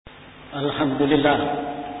Alhamdulillah.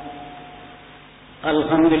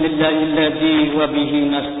 Alhamdulillahilladzi wa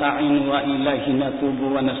bihi nasta'in wa ilaihi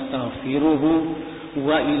natubu wa nastaghfiruhu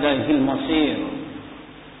wa ilaihil masir.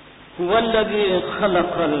 Huwallazi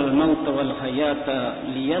khalaqal mauta wal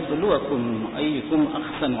hayata liyabluwakum ayyukum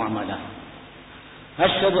ahsanu amala.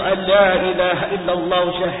 Asyhadu an la ilaha illallah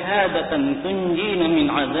syahadatan tunjina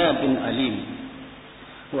min 'adzabin alim.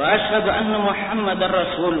 Wa asyhadu anna Muhammadar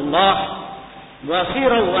Rasulullah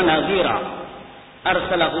basiran wa nadhira.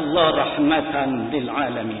 Arsalahu Allah rahmatan lil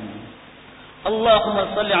alamin.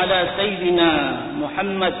 Allahumma shalli ala sayyidina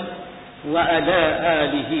Muhammad wa ala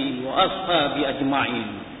alihi wa ashabi ajma'in.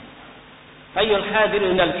 Ayyuhal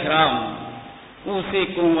hadirin al-kiram,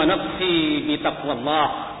 usikum wa nafsi bi taqwallah.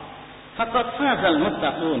 Faqad fazal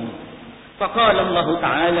muttaqun. Faqala Allah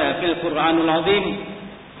Ta'ala fil Qur'anil 'azim,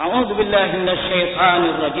 a'udzu billahi minasy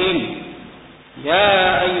syaithanir rajim. Ya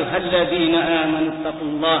ayyuhalladzina amanu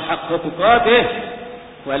taqullaha haqqa tuqatih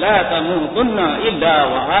wa la tamutunna illa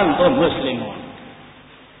wa antum muslimun.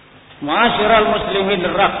 Ma'asyiral muslimin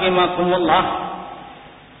rahimakumullah.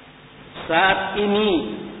 Saat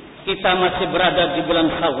ini kita masih berada di bulan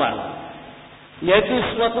Syawal, yaitu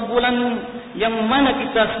suatu bulan yang mana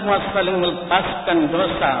kita semua saling melepaskan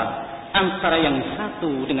dosa antara yang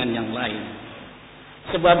satu dengan yang lain,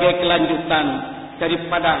 sebagai kelanjutan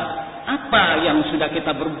daripada apa yang sudah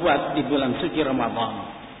kita berbuat di bulan suci Ramadan,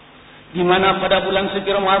 di mana pada bulan suci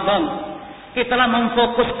Ramadan kita telah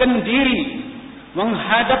memfokuskan diri,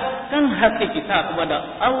 menghadapkan hati kita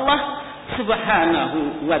kepada Allah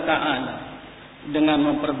Subhanahu wa Ta'ala dengan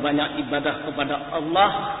memperbanyak ibadah kepada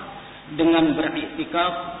Allah, dengan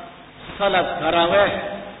beriktikaf, salat tarawih,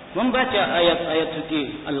 membaca ayat-ayat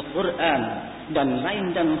suci Al-Quran dan lain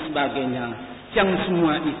dan sebagainya, yang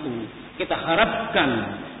semua itu kita harapkan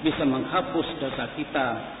bisa menghapus dosa kita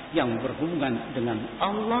yang berhubungan dengan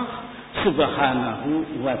Allah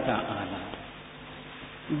Subhanahu wa Ta'ala.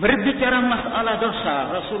 Berbicara masalah dosa,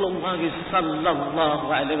 Rasulullah sallallahu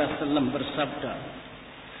alaihi wasallam bersabda,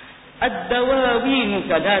 "Ad-dawawin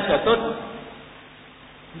thalathatun,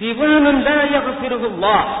 diwanun la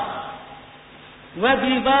yaghfiruhullah, wa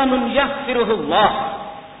diwanun yaghfiruhullah,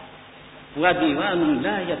 wa diwanun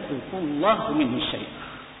la yatrukullahu minhu syai'ah."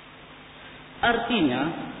 Artinya,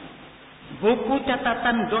 buku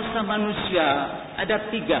catatan dosa manusia ada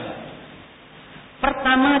 3.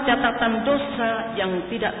 Pertama, catatan dosa yang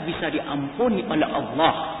tidak bisa diampuni oleh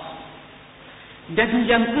Allah. Dan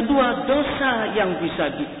yang kedua, dosa yang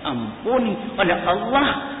bisa diampuni oleh Allah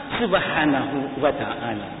Subhanahu wa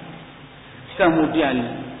Ta'ala. Kemudian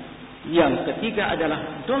yang ketiga adalah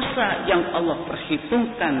dosa yang Allah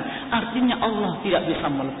perhitungkan, artinya Allah tidak bisa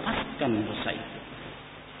melepaskan dosa itu.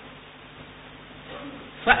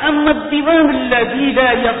 فَأَمَّا الدِّوَانُ الَّذِي لَا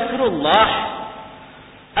يَغْفِرُ اللَّهُ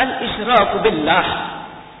الْإِشْرَاكُ بِاللَّهِ.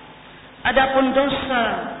 Adapun dosa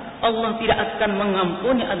Allah tidak akan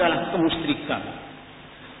mengampuni adalah kemusyrikan,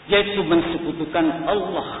 yaitu mensekutukan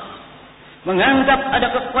Allah, menganggap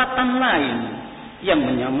ada kekuatan lain yang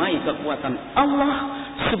menyamai kekuatan Allah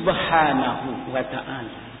Subhanahu wa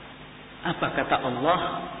Ta'ala. Apa kata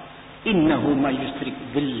Allah? Innahu may yusyrik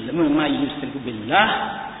billah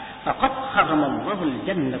faqad haramallahu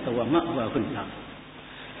al-jannata wa ma'wahun nar.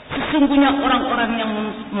 Sesungguhnya orang-orang yang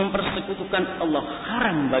mempersekutukan Allah,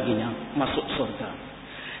 haram baginya masuk surga,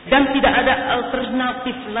 dan tidak ada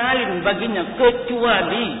alternatif lain baginya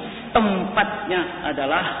kecuali tempatnya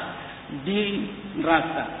adalah di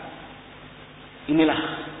neraka. Inilah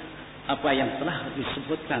apa yang telah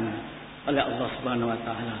disebutkan oleh Allah Subhanahu wa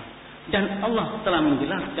Ta'ala, dan Allah telah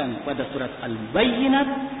menjelaskan pada surat Al-Bayyinat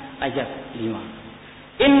ayat 5.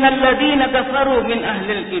 Innal ladzina kafaru min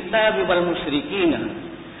ahlil kitab wal musyrikin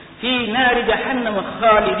fi nari jahannam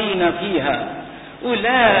khalidina fiha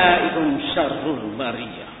ulaikum syarrul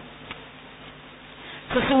bariyah.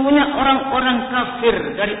 Sesungguhnya orang-orang kafir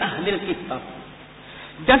dari ahlil kitab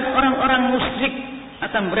dan orang-orang musyrik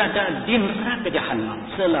akan berada di neraka jahanam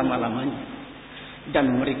selama-lamanya,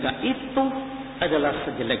 dan mereka itu adalah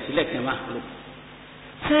sejelek-jeleknya makhluk.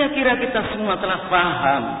 Saya kira kita semua telah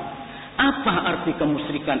paham apa arti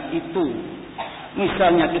kemusyrikan itu.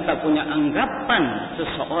 Misalnya kita punya anggapan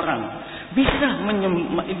seseorang bisa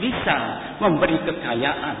memberi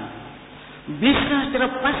kekayaan, bisa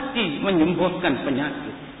secara pasti menyembuhkan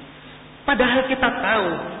penyakit, padahal kita tahu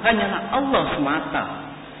hanyalah Allah semata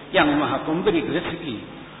yang maha pemberi rezeki.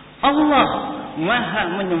 Allah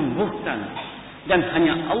maha menyembuhkan, dan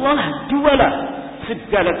hanya Allah jualah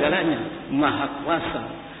segala-galanya, maha kuasa,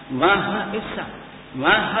 maha esa,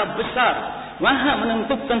 maha besar, maha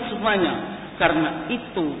menentukan semuanya. Karena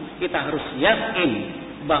itu kita harus yakin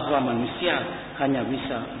bahwa manusia hanya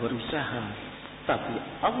bisa berusaha, tapi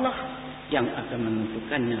Allah yang akan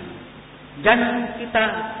menentukannya. Dan kita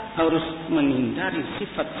harus menghindari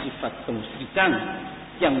sifat-sifat kemusyrikan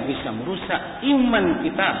yang bisa merusak iman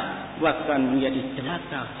kita, bahkan menjadi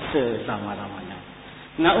celaka selama-lamanya.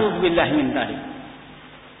 Na'udzubillah min dzalik.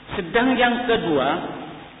 Sedang yang kedua,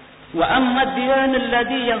 wa amma diyan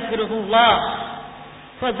alladhi yaghfiruhullah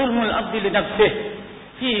fa dzulmul 'abdi li nafsihi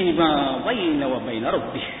fima baina wa baina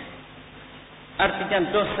rabbih. Artinya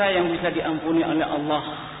dosa yang bisa diampuni oleh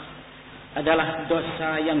Allah adalah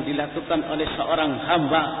dosa yang dilakukan oleh seorang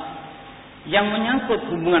hamba yang menyangkut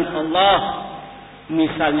hubungan Allah,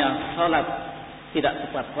 misalnya salat tidak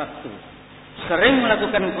tepat waktu, sering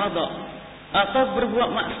melakukan qada, atau berbuat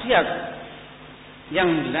maksiat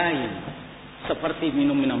yang lain seperti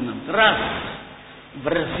minum minuman keras,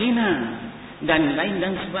 berzina dan lain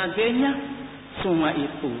dan sebagainya. Semua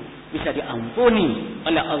itu bisa diampuni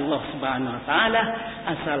oleh Allah Subhanahu wa taala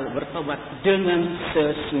asal bertobat dengan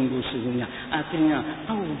sesungguh-sungguhnya. Artinya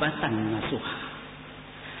taubatan nasuha.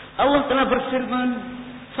 Allah telah berfirman,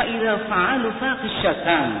 "Fa idza fa'alu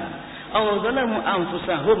fahishatan aw zalamu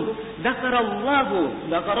anfusahum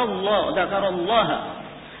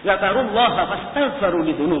dzakarallaha fastaghfiru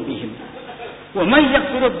lidzunubihim wa may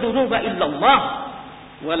yaghfiru dzunuba illa Allah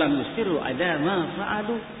wa lam yusiru 'ala ma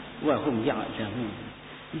fa'alu wa hum ya'lamun."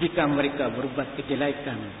 Jika mereka berbuat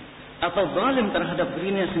kejelekan atau zalim terhadap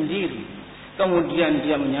dirinya sendiri, kemudian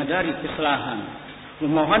dia menyadari kesalahan,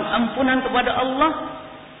 memohon ampunan kepada Allah,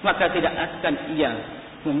 maka tidak akan ia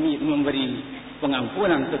memberi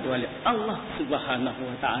pengampunan kecuali Allah Subhanahu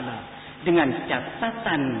wa taala, dengan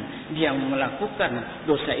catatan dia melakukan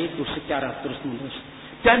dosa itu secara terus-menerus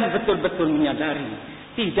dan betul-betul menyadari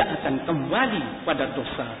tidak akan kembali pada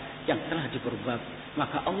dosa yang telah diperbuat,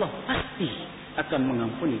 maka Allah pasti akan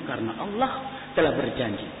mengampuni karena Allah telah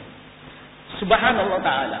berjanji. Subhanallah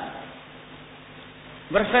ta'ala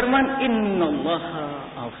berfirman,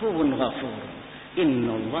 "Innallaha 'afuwun ghafur,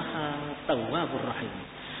 innallaha tawwabur rahim."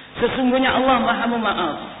 Sesungguhnya Allah Maha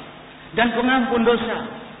Pemaaf dan Pengampun dosa.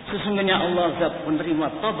 Sesungguhnya Allah Zat penerima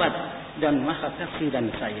tobat dan Maha Kasih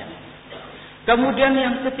dan Sayang. Kemudian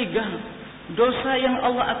yang ketiga, dosa yang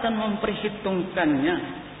Allah akan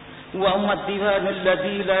memperhitungkannya. Wa ummaddiwanul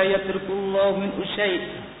ladzi la yatrukullahu min usai'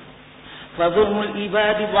 fadhumul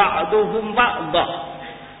ibadi ba'duhum ba'da.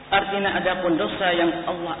 Artinya adapun dosa yang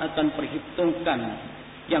Allah akan perhitungkan,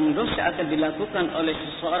 yang dosa akan dilakukan oleh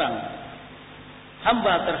seseorang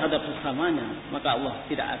hamba terhadap sesamanya, maka Allah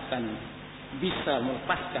tidak akan bisa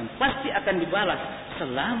melepaskan, pasti akan dibalas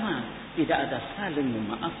selama tidak ada saling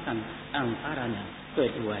memaafkan antaranya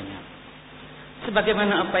keduanya.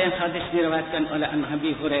 Sebagaimana apa yang hadis diriwayatkan oleh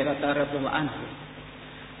Nabi Hurairah radhiyallahu anhu,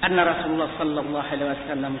 anna Rasulullah sallallahu alaihi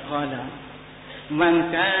wasallam qala, "Man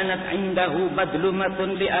kanat 'indahu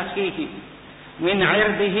madlumatun li akhihi min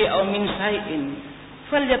 'irdihi aw min shay'in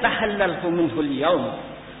falyatahallalhu minhu al-yawm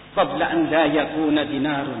qabla an la yakuna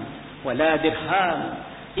dinarun wa la dirham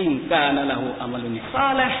in kana lahu amalun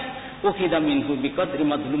salih ukhidha minhu biqadri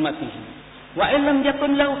madlumatihi wa in lam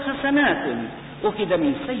yakun lahu hasanatun ukhidha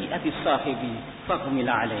min sayyi'ati sahibi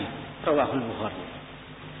fahumila alaih." Rawahul Bukhari.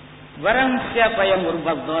 Barang siapa yang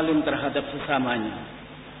berbuat zalim terhadap sesamanya,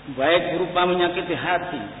 baik berupa menyakiti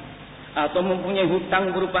hati atau mempunyai hutang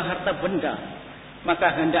berupa harta benda,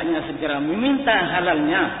 maka hendaknya segera meminta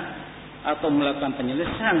halalnya atau melakukan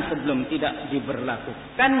penyelesaian sebelum tidak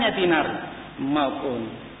diberlakukannya dinar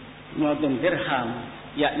maupun dirham,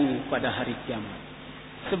 yakni pada hari kiamat.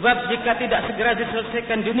 Sebab jika tidak segera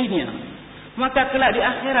diselesaikan duninya, maka kelak di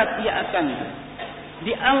akhirat ia akan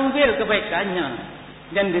diambil kebaikannya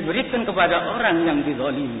dan diberikan kepada orang yang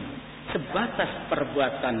dizalimi sebatas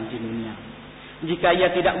perbuatan di dunia. Jika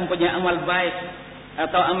ia tidak mempunyai amal baik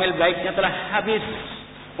atau amal baiknya telah habis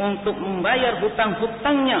untuk membayar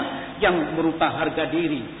hutang-hutangnya yang berupa harga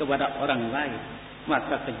diri kepada orang lain,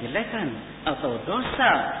 maka kejelekan atau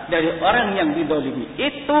dosa dari orang yang dizalimi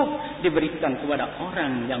itu diberikan kepada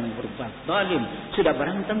orang yang berbuat zalim, sudah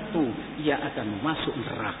barang tentu ia akan masuk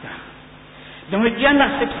neraka.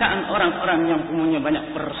 Demikianlah siksaan orang-orang yang mempunyai banyak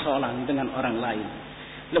persoalan dengan orang lain.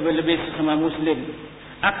 Lebih-lebih sesama muslim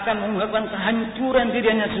akan menyebabkan kehancuran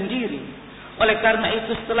dirinya sendiri. Oleh karena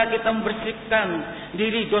itu, setelah kita membersihkan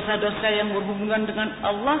diri dosa-dosa yang berhubungan dengan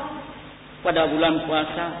Allah pada bulan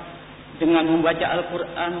puasa dengan membaca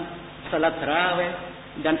Al-Quran, salat tarawih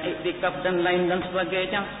dan iktikaf dan lain dan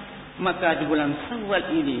sebagainya, maka di bulan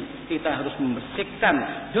Syawal ini kita harus membersihkan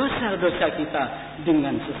dosa-dosa kita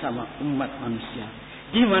dengan sesama umat manusia,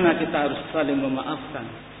 di mana kita harus saling memaafkan,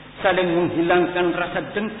 saling menghilangkan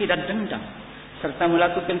rasa dengki dan dendam, serta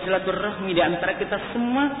melakukan silaturahmi di antara kita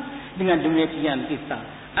semua Dengan demikian kita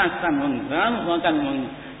akan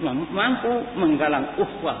mampu menggalang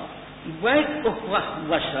ukhuwah, baik ukhuwah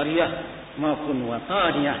wasyariah maupun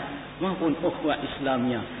wataniyah maupun ukhuwah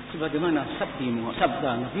Islamiyah, sebagaimana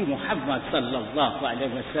sabda Nabi Muhammad sallallahu alaihi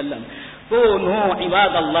wasallam, kunu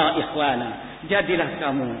ibadallah ikhwana, jadilah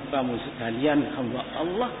kamu sekalian hamba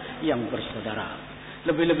Allah yang bersaudara.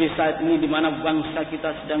 Lebih-lebih saat ini di mana bangsa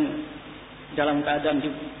kita sedang dalam keadaan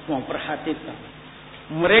memperhatikan,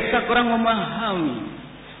 mereka kurang memahami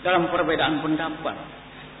dalam perbedaan pendapat,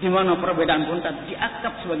 di mana perbedaan pendapat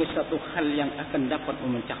dianggap sebagai satu hal yang akan dapat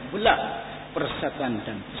memecah belah persatuan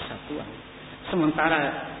dan kesatuan.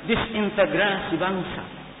 Sementara disintegrasi bangsa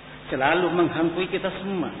selalu menghantui kita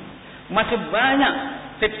semua. Masih banyak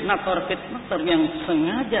fitnator yang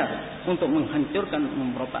sengaja untuk menghancurkan,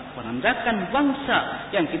 memperandakan bangsa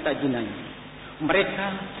yang kita jinai. Mereka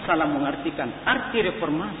salah mengartikan arti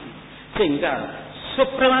reformasi, sehingga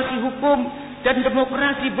supremasi hukum dan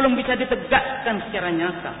demokrasi belum bisa ditegakkan secara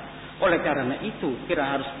nyata. Oleh karena itu, kita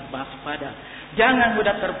harus waspada. Jangan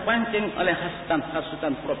mudah terpancing oleh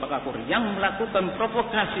hasutan provokator yang melakukan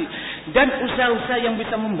provokasi dan usaha-usaha yang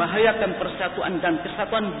bisa membahayakan persatuan dan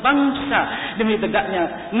kesatuan bangsa demi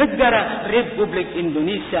tegaknya negara Republik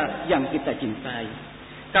Indonesia yang kita cintai.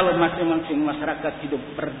 Kalau masing-masing masyarakat hidup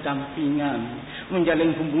berdampingan,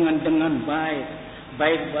 menjalin hubungan dengan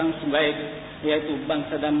baik yaitu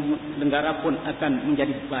bangsa dan negara pun akan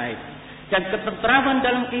menjadi baik. Dan ketentraman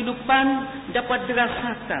dalam kehidupan dapat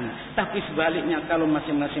dirasakan. Tapi sebaliknya, kalau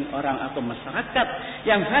masing-masing orang atau masyarakat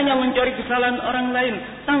yang hanya mencari kesalahan orang lain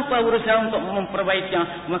tanpa berusaha untuk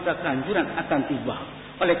memperbaikinya, maka kehancuran akan tiba.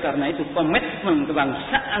 Oleh karena itu, komitmen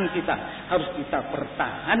kebangsaan kita harus kita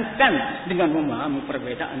pertahankan dengan memahami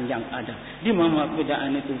perbedaan yang ada. Di mana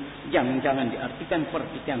perbedaan itu jangan diartikan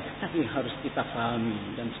pertikaian, tapi harus kita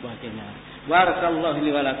pahami dan sebagainya. Barakallahu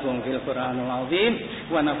li wa lakum fil Qur'anil azim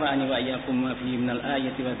wa nafa'ani wa iyyakum ma fihi minal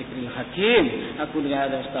ayati wa dzikril hakim. Aku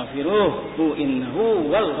hadza astaghfiruhu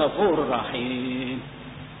innahu wal ghafurur rahim.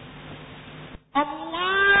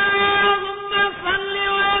 Allahumma salli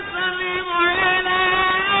wa sallim ala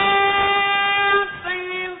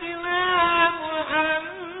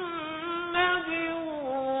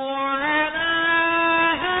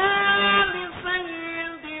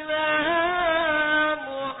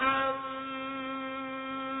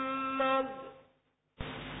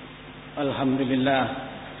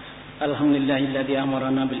Alhamdulillahilladzi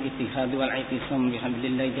amarna bil ittihad wal i'tisam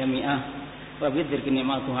bihablillah jami'ah wa bidzikri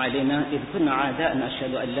ni'matuhu alaina id kunna a'da'an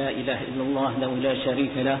asyhadu an la ilaha illallah la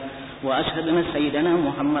syarika lah wa asyhadu anna sayyidana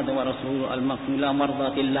Muhammad wa rasuluhu al-maqbul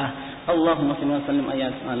mardatillah. Allahumma salli wa sallim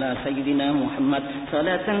ala sayyidina Muhammad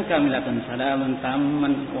salatan kamilatan salaman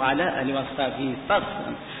tamman wa ala alihi wa sahbihi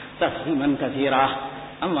tasliman katsira.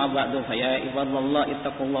 أما بعد فيا عباد الله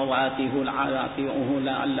اتقوا الله وآتيوه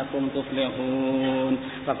لعلكم تفلحون.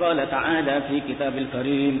 فقال تعالى في كتاب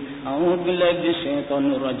الكريم أعوذ بالله من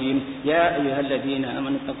الشيطان الرجيم يا أيها الذين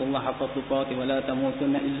آمنوا اتقوا الله حق تقاته ولا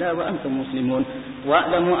تموتن إلا وأنتم مسلمون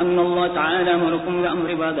واعلموا أن الله تعالى أمركم بأمر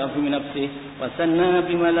بدأ في نفسه وثنى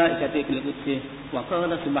بملائكته القدس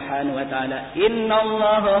وقال سبحانه وتعالى إن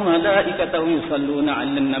الله وملائكته يصلون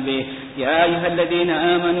على النبي يا أيها الذين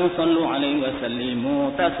آمنوا صلوا عليه وسلموا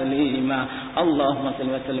تسليما. اللهم صل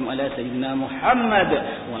وسلم على سيدنا محمد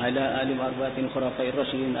وعلى آله وأصحابه الخلفاء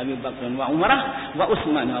الراشدين أبي بكر وعمر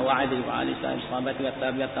وعثمان وعلي وعلى سائر الصحابة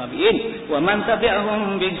والتابعين ومن تبعهم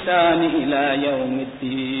بإحسان إلى يوم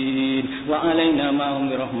الدين وعلينا معهم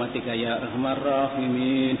برحمتك يا أرحم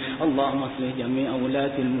الراحمين. اللهم اصلح جميع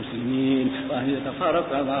ولاة المسلمين وأهل التفرق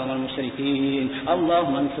والمشركين.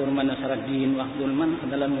 اللهم انصر من نصر الدين واخذل من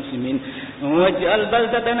خذل المسلمين واجعل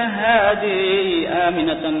بلدتنا هذه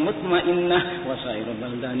آمنة مطمئنة وسائر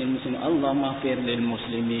بلدان المسلمين. اللهم اغفر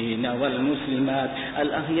للمسلمين والمسلمات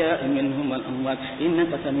الأحياء منهم والأموات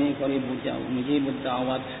إنك سميع قريب مجيب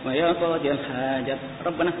الدعوات ويا قاضي الحاجات.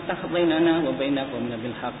 ربنا افتح بيننا وبين قومنا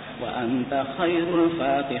بالحق وأنت خير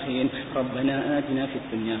الفاتحين. ربنا آتنا في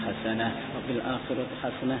الدنيا حسنة وفي الآخرة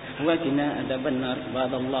حسنة وقنا عذاب النار.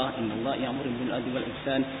 عباد الله إن الله يأمر بالعدل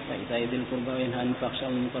والإحسان وإيتاء ذي القربى وينهى عن الفحشاء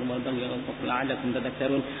والمنكر والبغي والفحش لعلكم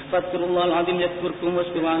تذكرون. فاذكروا الله العظيم يذكركم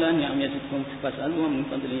واشكروا على نعمه يزدكم واسألوه من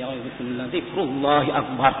فضله يغفر لكم. ذكر الله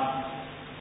أكبر.